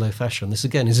Castelow fashion, this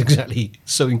again is exactly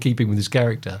so in keeping with his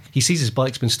character, he sees his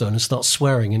bike's been stolen and starts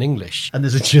swearing in English. And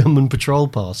there's a German patrol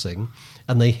passing,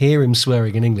 and they hear him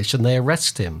swearing in English, and they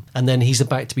arrest him. And then he's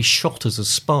about to be shot as a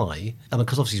spy, and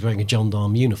because obviously he's wearing a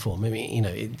gendarme uniform. I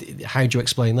mean, how do you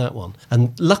explain that one?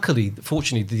 And luckily,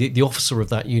 fortunately, the officer of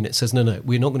that unit says, no,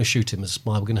 we're not going to shoot him as a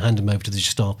spy, we're going to hand him over to the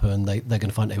Gestapo, and they're going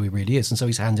to find out who he really is. And so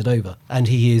he's handed over. And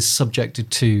he is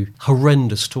subjected to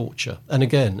horrendous torture. And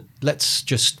again, let's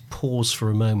just pause for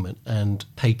a moment and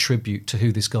pay tribute to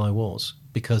who this guy was.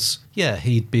 Because, yeah,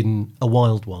 he'd been a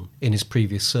wild one in his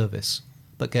previous service.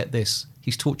 But get this,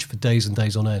 he's tortured for days and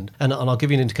days on end. And I'll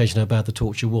give you an indication how bad the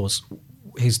torture was.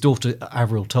 His daughter,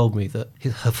 Avril, told me that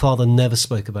her father never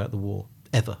spoke about the war,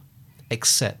 ever.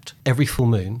 Except every full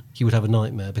moon, he would have a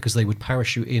nightmare because they would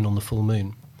parachute in on the full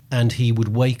moon. And he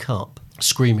would wake up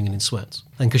screaming and in sweats.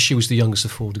 And because she was the youngest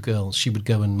of 4 girls, she would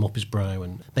go and mop his brow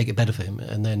and make it better for him.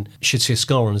 And then she'd see a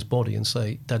scar on his body and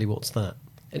say, "Daddy, what's that?"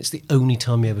 And it's the only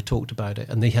time he ever talked about it.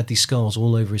 And they had these scars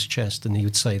all over his chest, and he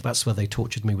would say, "That's where they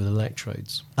tortured me with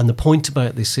electrodes." And the point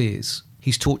about this is,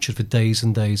 he's tortured for days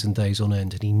and days and days on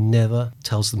end, and he never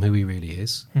tells them who he really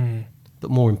is.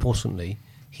 But more importantly,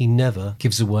 he never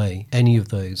gives away any of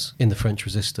those in the French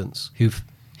resistance who've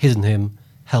hidden him,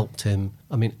 helped him.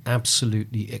 I mean,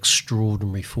 absolutely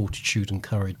extraordinary fortitude and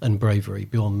courage and bravery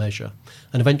beyond measure.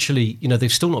 And eventually,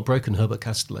 they've still not broken Herbert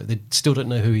Castelow. They still don't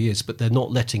know who he is, but they're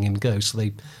not letting him go. So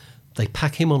they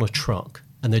pack him on a truck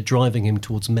and they're driving him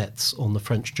towards Metz on the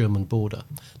French-German border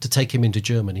to take him into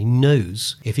Germany. He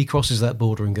knows if he crosses that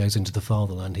border and goes into the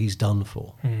fatherland, he's done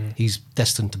for. He's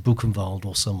destined to Buchenwald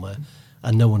or somewhere.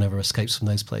 And no one ever escapes from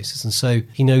those places. And so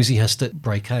he knows he has to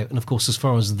break out. And of course, as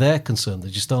far as they're concerned,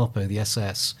 the Gestapo, the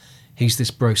SS, he's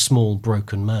this small,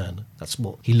 broken man. That's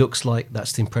what he looks like.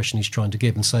 That's the impression he's trying to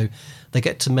give. And so they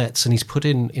get to Metz, and he's put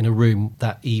in a room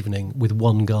that evening with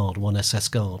one SS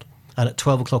guard. And at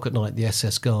 12 o'clock at night, the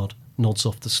SS guard nods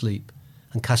off to sleep.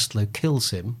 And Castelow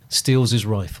kills him, steals his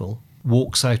rifle,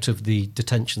 walks out of the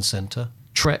detention centre,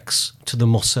 treks to the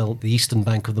Moselle, the eastern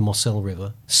bank of the Moselle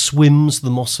River, swims the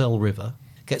Moselle River,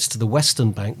 gets to the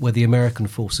western bank where the American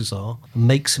forces are,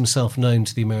 makes himself known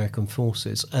to the American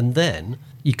forces, and then,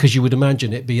 because you would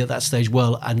imagine it be at that stage,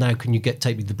 well, and now can you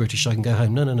take me to the British so I can go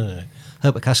home? No.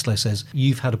 Herbert Castelow says,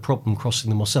 you've had a problem crossing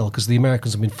the Moselle because the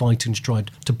Americans have been fighting to try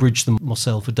to bridge the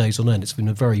Moselle for days on end. It's been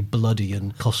a very bloody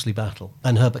and costly battle.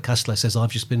 And Herbert Castelow says,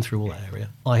 I've just been through all that area.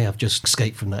 I have just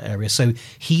escaped from that area. So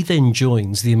he then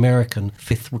joins the American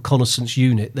 5th Reconnaissance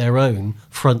Unit, their own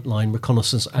frontline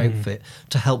reconnaissance outfit,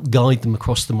 to help guide them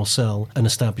across the Moselle and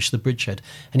establish the bridgehead.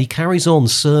 And he carries on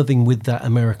serving with that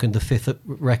American, the 5th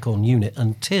Recon Unit,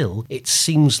 until it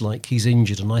seems like he's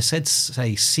injured. And I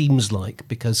say seems like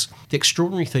because the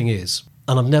extraordinary thing is,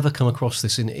 and I've never come across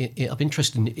this, I'm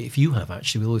interested in if you have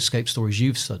actually, with all the escape stories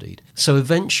you've studied. So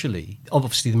eventually,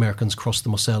 obviously the Americans cross the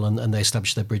Moselle and they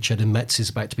establish their bridgehead, and Metz is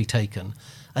about to be taken.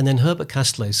 And then Herbert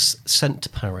Castelow's sent to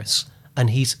Paris,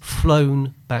 and he's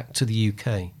flown back to the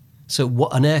UK. So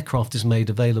what an aircraft is made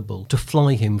available to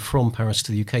fly him from Paris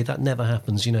to the UK. That never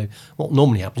happens. What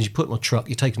normally happens, you put him on a truck,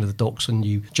 you take him to the docks, and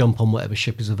you jump on whatever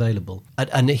ship is available.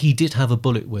 And he did have a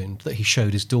bullet wound that he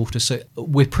showed his daughter. So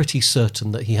we're pretty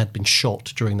certain that he had been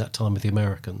shot during that time with the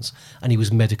Americans, and he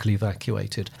was medically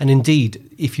evacuated. And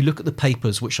indeed, if you look at the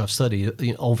papers which I've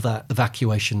studied of that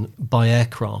evacuation by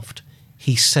aircraft,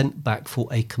 he sent back for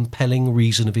a compelling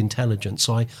reason of intelligence.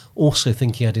 So I also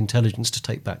think he had intelligence to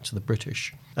take back to the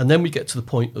British. And then we get to the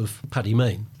point of Paddy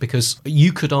Mayne, because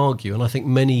you could argue, and I think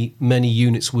many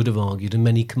units would have argued, and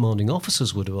many commanding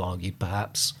officers would have argued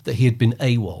perhaps, that he had been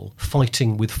AWOL,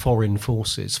 fighting with foreign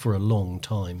forces for a long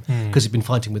time, because he'd been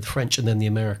fighting with the French and then the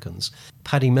Americans.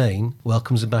 Paddy Mayne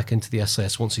welcomes him back into the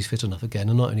SS once he's fit enough again,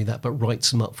 and not only that, but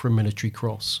writes him up for a military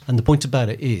cross. And the point about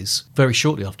it is, very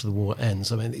shortly after the war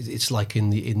ends, I mean, it's like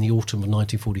in the autumn of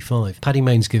 1945, Paddy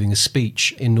Mayne's giving a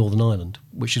speech in Northern Ireland,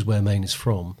 which is where Mayne is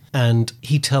from, and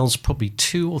he tells probably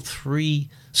 2 or 3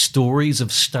 stories of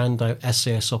standout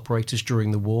SAS operators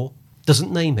during the war.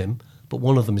 Doesn't name him, but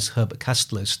one of them is Herbert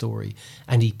Castelow's story,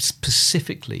 and he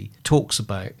specifically talks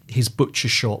about his butcher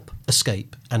shop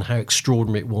escape and how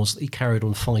extraordinary it was that he carried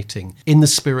on fighting in the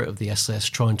spirit of the SS,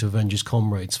 trying to avenge his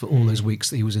comrades for all those weeks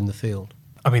that he was in the field.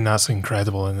 I mean, that's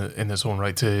incredible in its own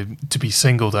right. To be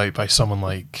singled out by someone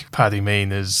like Paddy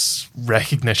Mayne is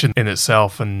recognition in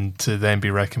itself, and to then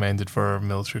be recommended for a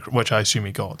military, which I assume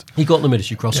he got. He got the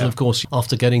military cross, and of course,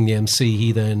 after getting the MC,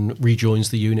 he then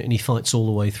rejoins the unit and he fights all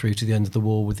the way through to the end of the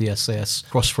war with the SAS,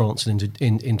 across France and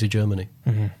into Germany.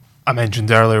 Mm-hmm. I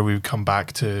mentioned earlier we would come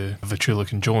back to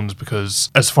Vitrulik and Jones because,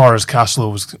 as far as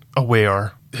Castelow was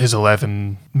aware, his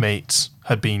 11 mates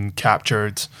had been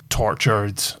captured,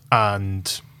 tortured,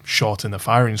 and shot in the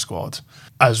firing squad.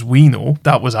 As we know,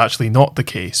 that was actually not the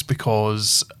case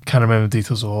because I can't remember the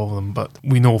details of all of them, but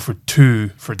we know for 2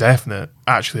 for definite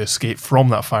actually escaped from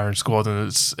that firing squad, and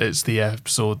it's the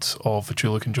episode of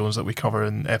Vitrulik and Jones that we cover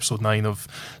in episode 9 of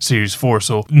series 4.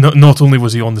 So not only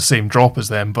was he on the same drop as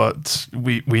them, but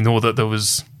we know that there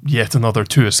was yet another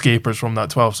 2 escapers from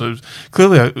that 12. So it was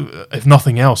clearly, if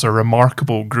nothing else, a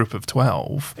remarkable group of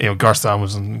 12. Garstan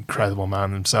was an incredible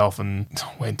man himself and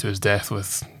went to his death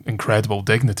with incredible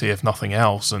dignity, if nothing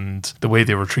else, and the way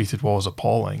they were treated was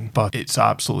appalling. But it's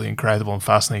absolutely incredible and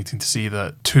fascinating to see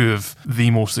that 2 of the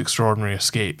most extraordinary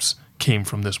escapes came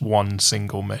from this one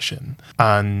single mission,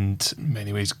 and in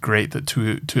many ways great that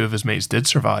two of his mates did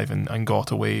survive and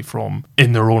got away from,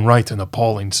 in their own right, an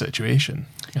appalling situation.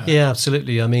 Yeah,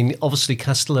 absolutely. I mean, obviously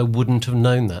Castelow wouldn't have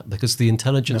known that because the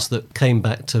intelligence that came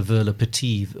back to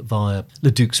Veur-le-Petit via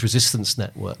Leduc's resistance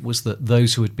network was that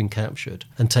those who had been captured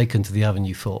and taken to the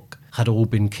Avenue Foch had all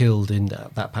been killed in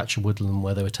that patch of woodland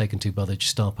where they were taken to by the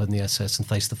Gestapo and the SS and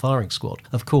faced the firing squad.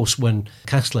 Of course, when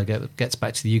Castelow gets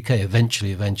back to the UK,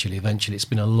 eventually, it's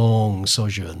been a long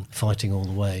sojourn, fighting all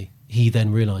the way. He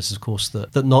then realises, of course,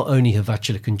 that not only have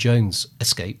Vitrulik and Jones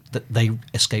escaped, that they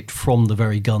escaped from the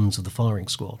very guns of the firing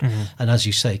squad. Mm-hmm. And as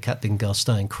you say, Captain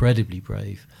Garstin, incredibly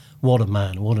brave. What a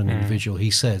man, what an individual. He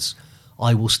says,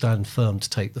 I will stand firm to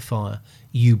take the fire.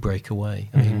 You break away.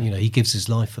 I mean, he gives his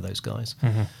life for those guys.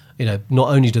 Mm-hmm. Not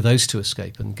only do those 2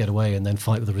 escape and get away and then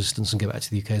fight with the resistance and get back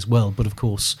to the UK as well, but of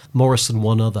course, Morris and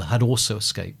one other had also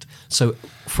escaped. So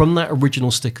from that original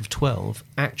stick of 12,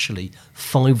 actually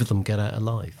 5 of them get out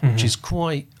alive, which is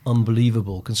quite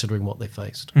unbelievable considering what they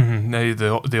faced. Mm-hmm.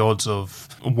 Now, the odds of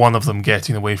one of them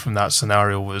getting away from that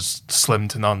scenario was slim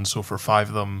to none. So for 5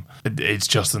 of them, it's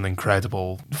just an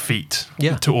incredible feat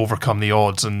to overcome the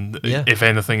odds. And if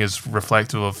anything, is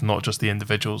reflective of not just the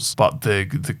individuals, but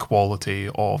the quality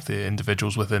of the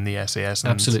individuals within the SAS.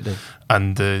 Absolutely.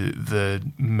 And the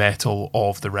mettle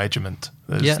of the regiment.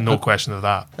 There's no question of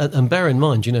that. And bear in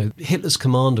mind, Hitler's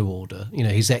commando order,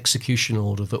 his execution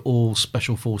order that all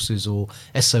special forces or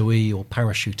SOE or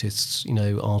parachutists,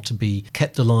 are to be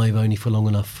kept alive only for long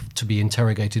enough to be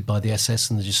interrogated by the SS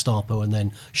and the Gestapo and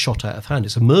then shot out of hand.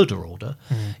 It's a murder order.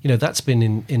 That's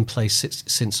been in place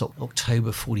since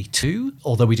October 42,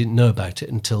 although we didn't know about it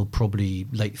until probably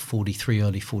late 43,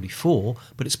 early 44,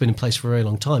 but it's been in place for a very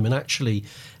long time. And actually,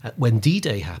 when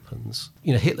D-Day happens,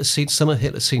 some of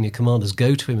Hitler's senior commanders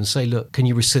go to him and say, look, can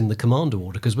you rescind the commando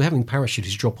order? Because we're having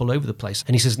parachutists drop all over the place.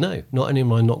 And he says, no, not only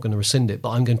am I not going to rescind it, but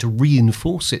I'm going to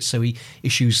reinforce it. So he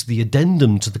issues the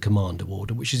addendum to the commando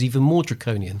order, which is even more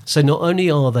draconian. So not only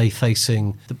are they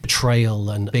facing the betrayal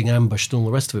and being ambushed and all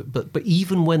the rest of it, but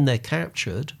even when they're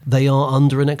captured, they are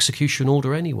under an execution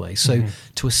order anyway. So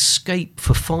to escape,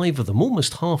 for 5 of them,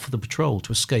 almost half of the patrol,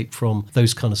 to escape from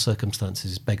those kind of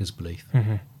circumstances is beggars belief.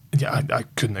 Mm-hmm. Yeah, I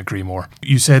couldn't agree more.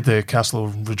 You said that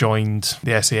Castelow rejoined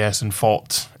the SAS and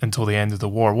fought until the end of the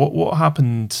war. What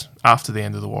happened after the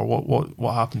end of the war?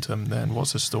 What happened to him then?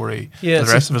 What's his story for the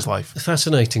rest of his life?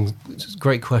 Fascinating,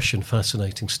 great question,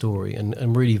 fascinating story,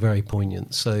 and really very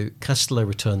poignant. So Castelow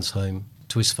returns home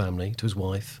to his family, to his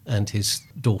wife and his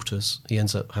daughters. He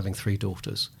ends up having 3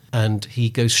 daughters. And he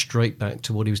goes straight back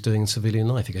to what he was doing in civilian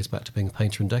life. He goes back to being a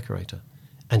painter and decorator.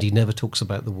 And he never talks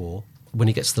about the war. When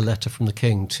he gets the letter from the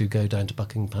king to go down to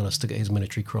Buckingham Palace to get his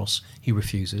military cross, he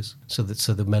refuses. So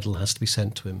the medal has to be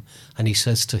sent to him. And he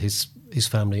says to his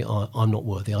family, I'm not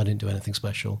worthy, I didn't do anything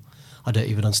special. I don't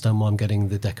even understand why I'm getting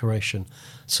the decoration.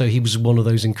 So he was one of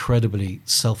those incredibly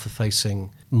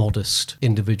self-effacing, modest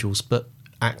individuals, but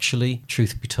actually,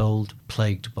 truth be told,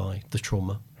 plagued by the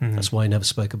trauma. Mm-hmm. That's why he never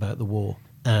spoke about the war.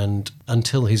 And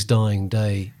until his dying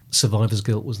day, survivor's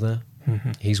guilt was there.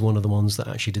 He's one of the ones that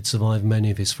actually did survive.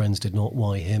 Many of his friends did not.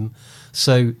 Why him?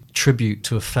 So, tribute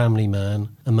to a family man,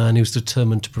 a man who was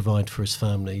determined to provide for his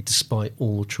family despite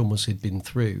all the traumas he'd been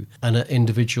through, and an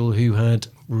individual who had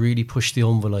really pushed the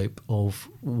envelope of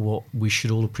what we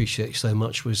should all appreciate so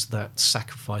much, was that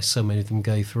sacrifice so many of them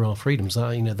gave for our freedoms.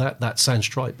 That sounds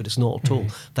trite, but it's not at all.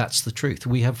 That's the truth.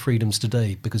 We have freedoms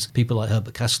today because people like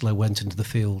Herbert Castelow went into the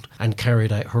field and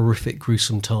carried out horrific,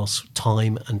 gruesome tasks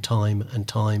time and time and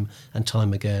time and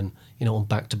time again, on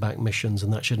back-to-back missions,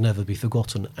 and that should never be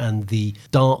forgotten. And the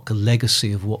dark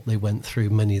legacy of what they went through,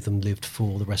 many of them lived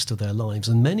for the rest of their lives,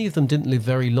 and many of them didn't live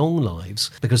very long lives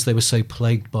because they were so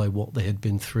plagued by what they had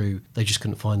been through, they just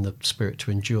couldn't find the spirit to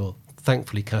endure.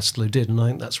 Thankfully, Castelow did, and I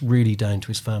think that's really down to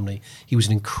his family. He was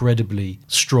an incredibly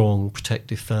strong,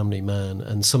 protective family man,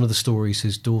 and some of the stories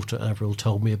his daughter Avril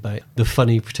told me about the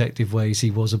funny, protective ways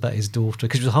he was about his daughter,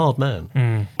 because he was a hard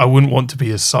man. I wouldn't want to be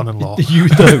his son-in-law. You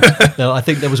don't. No, I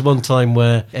think there was one time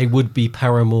where a would-be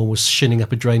paramour was shinning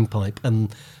up a drain pipe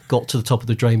and got to the top of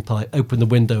the drain pipe, opened the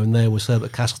window, and there was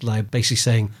Herbert Castelow basically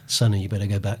saying, "Sonny, you better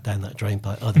go back down that drain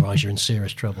pipe, otherwise you're in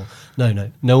serious trouble."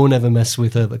 No one ever messed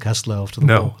with Herbert Castelow after the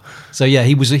war. So yeah,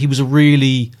 he was a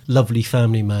really lovely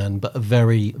family man, but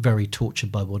very, very tortured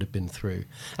by what he'd been through.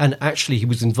 And actually, he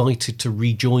was invited to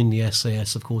rejoin the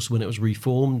SAS, of course, when it was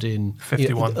reformed in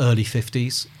 51. Early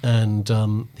 50s,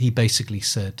 and he basically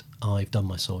said, "I've done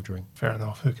my soldiering." Fair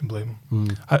enough. Who can blame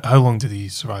him? How long did he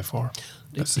survive for?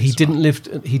 He didn't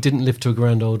live to a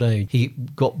grand old age. He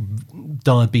got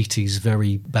diabetes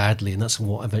very badly, and that's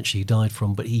what eventually he died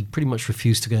from. But he pretty much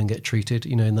refused to go and get treated,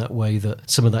 in that way that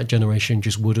some of that generation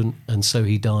just wouldn't. And so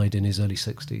he died in his early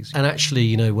 60s. And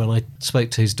actually, when I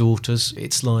spoke to his daughters,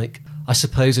 it's like, I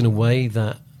suppose in a way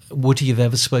that, would he have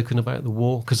ever spoken about the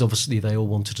war? Because obviously they all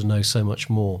wanted to know so much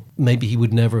more. Maybe he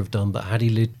would never have done, but had he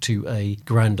lived to a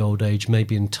grand old age,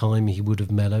 maybe in time he would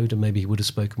have mellowed and maybe he would have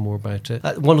spoken more about it.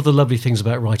 One of the lovely things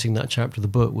about writing that chapter of the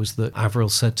book was that Avril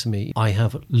said to me, "I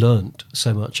have learnt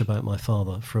so much about my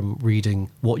father from reading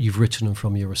what you've written and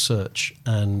from your research,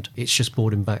 and it's just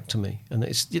brought him back to me." And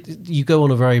you go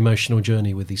on a very emotional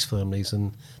journey with these families,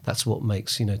 and that's what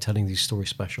makes telling these stories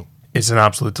special. It's an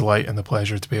absolute delight and a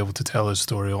pleasure to be able to tell his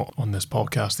story on this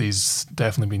podcast. He's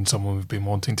definitely been someone we've been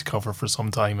wanting to cover for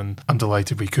some time, and I'm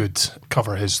delighted we could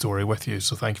cover his story with you,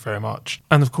 so thank you very much.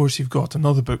 And of course, you've got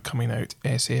another book coming out,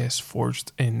 SAS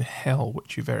Forged in Hell,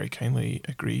 which you very kindly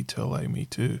agreed to allow me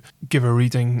to give a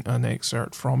reading, an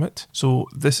excerpt from it. So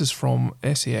this is from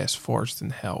SAS Forged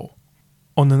in Hell.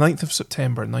 On the 9th of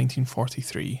September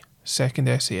 1943, 2nd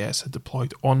SAS had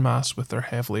deployed en masse with their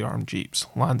heavily armed jeeps,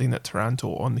 landing at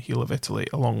Taranto on the heel of Italy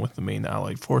along with the main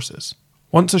Allied forces.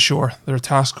 Once ashore, their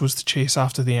task was to chase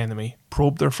after the enemy,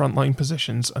 probe their frontline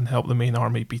positions and help the main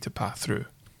army beat a path through.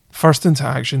 First into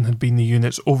action had been the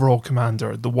unit's overall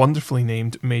commander, the wonderfully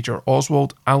named Major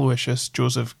Oswald Aloysius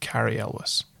Joseph Carey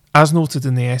Elwes. As noted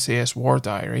in the SAS War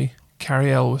Diary,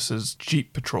 Carey Elwes's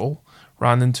jeep patrol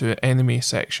ran into an enemy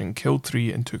section, killed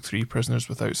 3 and took 3 prisoners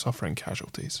without suffering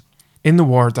casualties. In the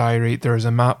War Diary, there is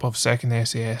a map of 2nd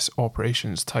SAS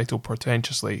operations titled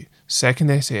portentously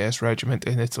 2nd SAS Regiment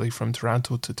in Italy from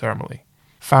Taranto to Termoli.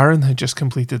 Farron had just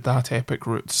completed that epic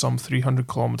route, some 300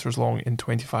 kilometres long in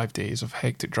 25 days of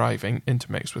hectic driving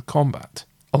intermixed with combat.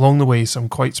 Along the way, some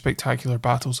quite spectacular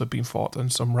battles had been fought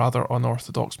and some rather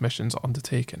unorthodox missions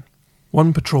undertaken.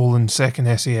 One patrol in 2nd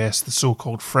SAS, the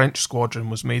so-called French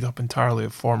Squadron, was made up entirely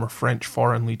of former French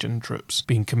Foreign Legion troops,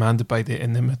 being commanded by the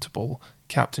inimitable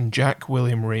Captain Jack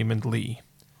William Raymond Lee.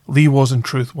 Lee was in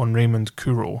truth one Raymond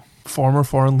Courreau, former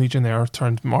Foreign Legionnaire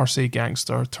turned Marseille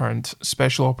gangster turned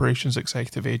Special Operations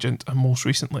Executive Agent and most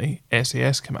recently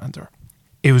SAS Commander.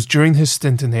 It was during his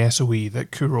stint in the SOE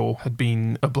that Courreau had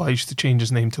been obliged to change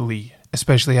his name to Lee,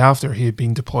 especially after he had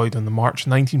been deployed on the March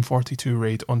 1942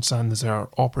 raid on Saint-Nazaire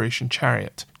Operation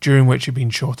Chariot, during which he had been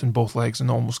shot in both legs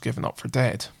and almost given up for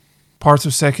dead. Part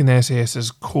of 2nd SAS's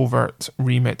covert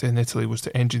remit in Italy was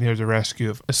to engineer the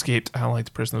rescue of escaped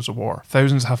Allied prisoners of war,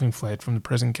 thousands having fled from the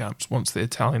prison camps once the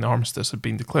Italian armistice had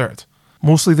been declared.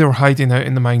 Mostly they were hiding out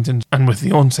in the mountains, and with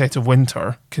the onset of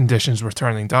winter, conditions were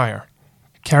turning dire.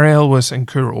 Carey Elwes and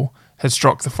Courreau had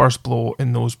struck the first blow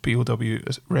in those POW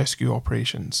rescue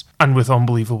operations, and with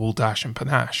unbelievable dash and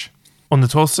panache. On the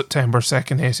 12th September,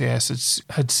 2nd SAS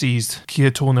had seized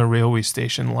Chiatona railway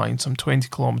station line some 20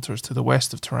 kilometres to the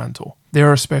west of Taranto.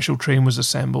 There a special train was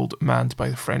assembled, manned by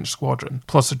the French squadron,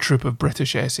 plus a troop of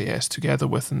British SAS together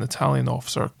with an Italian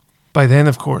officer. By then,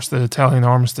 of course, the Italian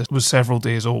armistice was several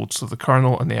days old, so the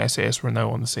colonel and the SAS were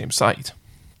now on the same side.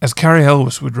 As Carrie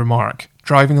Elwes would remark,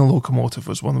 driving a locomotive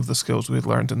was one of the skills we had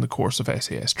learned in the course of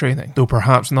SAS training, though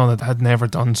perhaps none had never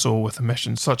done so with a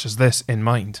mission such as this in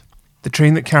mind. The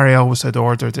train that Carrie Elwes had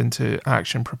ordered into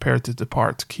action prepared to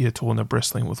depart to Kiatona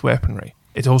bristling with weaponry.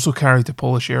 It also carried a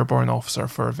Polish airborne officer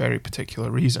for a very particular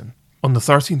reason. On the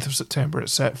 13th of September it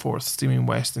set forth, steaming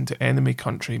west into enemy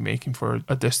country, making for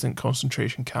a distant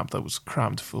concentration camp that was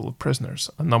crammed full of prisoners,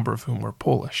 a number of whom were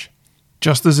Polish.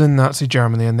 Just as in Nazi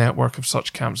Germany, a network of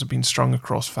such camps had been strung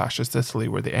across fascist Italy,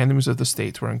 where the enemies of the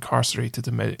state were incarcerated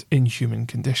amid inhuman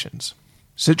conditions.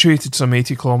 Situated some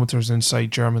 80 kilometres inside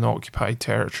German-occupied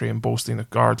territory and boasting a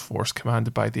guard force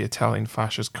commanded by the Italian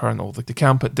fascist colonel, the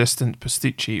camp at distant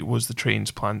Pasticci was the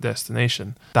train's planned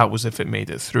destination. That was if it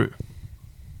made it through.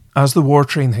 As the war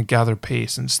train had gathered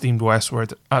pace and steamed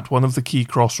westward, at one of the key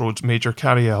crossroads, Major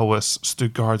Carrie Elwes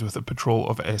stood guard with a patrol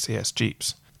of SAS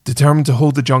jeeps, determined to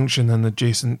hold the junction and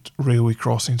adjacent railway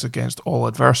crossings against all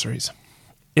adversaries.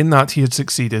 In that he had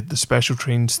succeeded, the special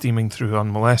train steaming through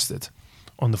unmolested.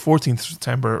 On the 14th of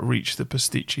September it reached the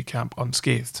Pasticci camp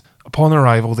unscathed. Upon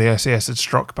arrival, the SAS had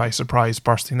struck by surprise,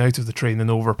 bursting out of the train and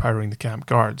overpowering the camp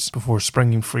guards, before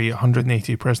springing free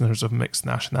 180 prisoners of mixed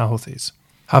nationalities.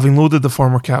 Having loaded the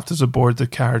former captives aboard the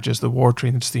carriages, the war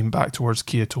train had steamed back towards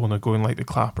Kiatona, going like the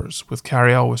clappers, with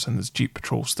Carrie Elwes and his jeep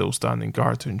patrol still standing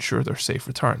guard to ensure their safe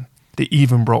return. They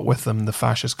even brought with them the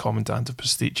fascist commandant of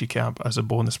Pasticci camp as a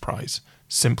bonus prize.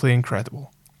 Simply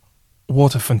incredible.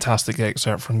 What a fantastic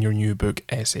excerpt from your new book,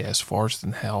 SAS Forged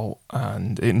in Hell,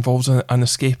 and it involves an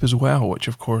escape as well, which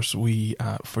of course we,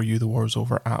 For You the War is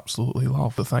Over, absolutely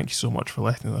love. So thank you so much for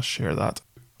letting us share that.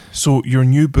 So your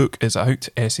new book is out,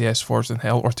 SAS Forged in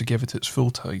Hell, or to give it its full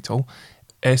title,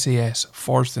 SAS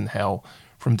Forged in Hell,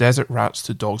 From Desert Rats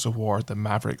to Dogs of War, the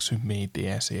Mavericks Who Made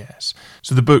the SAS.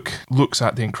 So the book looks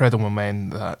at the incredible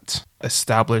men that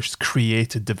established,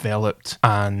 created, developed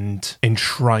and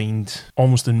enshrined,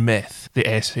 almost in myth,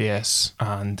 the SAS,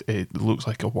 and it looks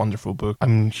like a wonderful book.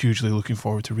 I'm hugely looking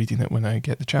forward to reading it when I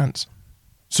get the chance.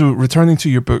 So, returning to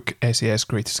your book, SAS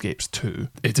Great Escapes 2,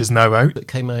 it is now out. It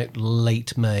came out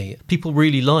late May. People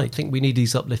really I think we need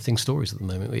these uplifting stories at the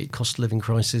moment. Cost of living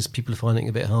crisis, people are finding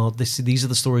it a bit hard. These are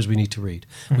the stories we need to read.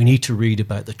 We need to read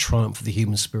about the triumph of the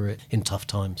human spirit in tough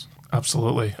times.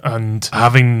 Absolutely. And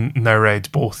having now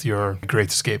read both your Great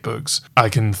Escape books, I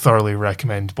can thoroughly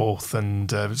recommend both.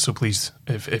 And so please,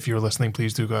 if you're listening,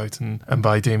 please do go out and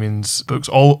buy Damien's books.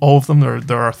 All of them,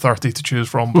 there are 30 to choose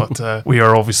from, but we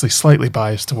are obviously slightly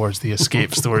biased towards the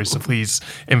escape stories. So please,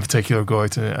 in particular, go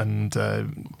out and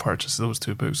purchase those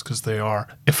two books because they are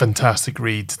a fantastic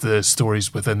read. The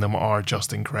stories within them are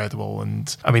just incredible.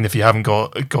 And I mean, if you haven't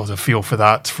got a feel for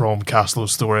that from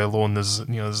Castelow's story alone, there's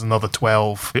another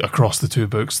 12 across the two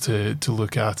books to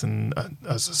look at, and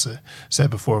as I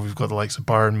said before, we've got the likes of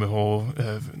Byron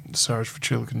Muho, Serge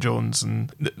Verchulik and Jones,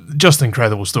 and just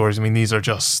incredible stories. I mean, these are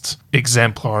just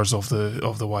exemplars of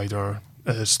the wider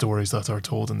stories that are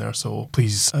told in there, so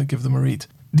please give them a read.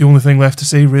 The only thing left to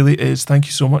say really is thank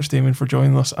you so much, Damien, for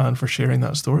joining us and for sharing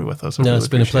that story with us. It's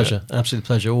been a pleasure. Absolute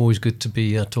pleasure. Always good to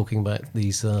be talking about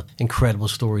these incredible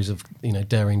stories of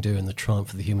daring do and the triumph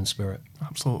of the human spirit.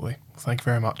 Absolutely. Thank you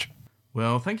very much.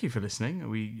 Well, thank you for listening.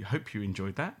 We hope you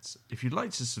enjoyed that. If you'd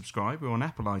like to subscribe, we're on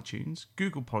Apple iTunes,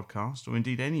 Google Podcast, or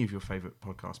indeed any of your favourite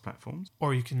podcast platforms.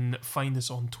 Or you can find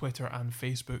us on Twitter and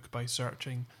Facebook by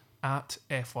searching at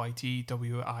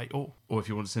FYTWIO. Or if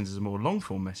you want to send us a more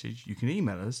long-form message, you can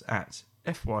email us at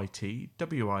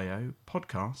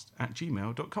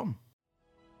fytwiopodcast@gmail.com.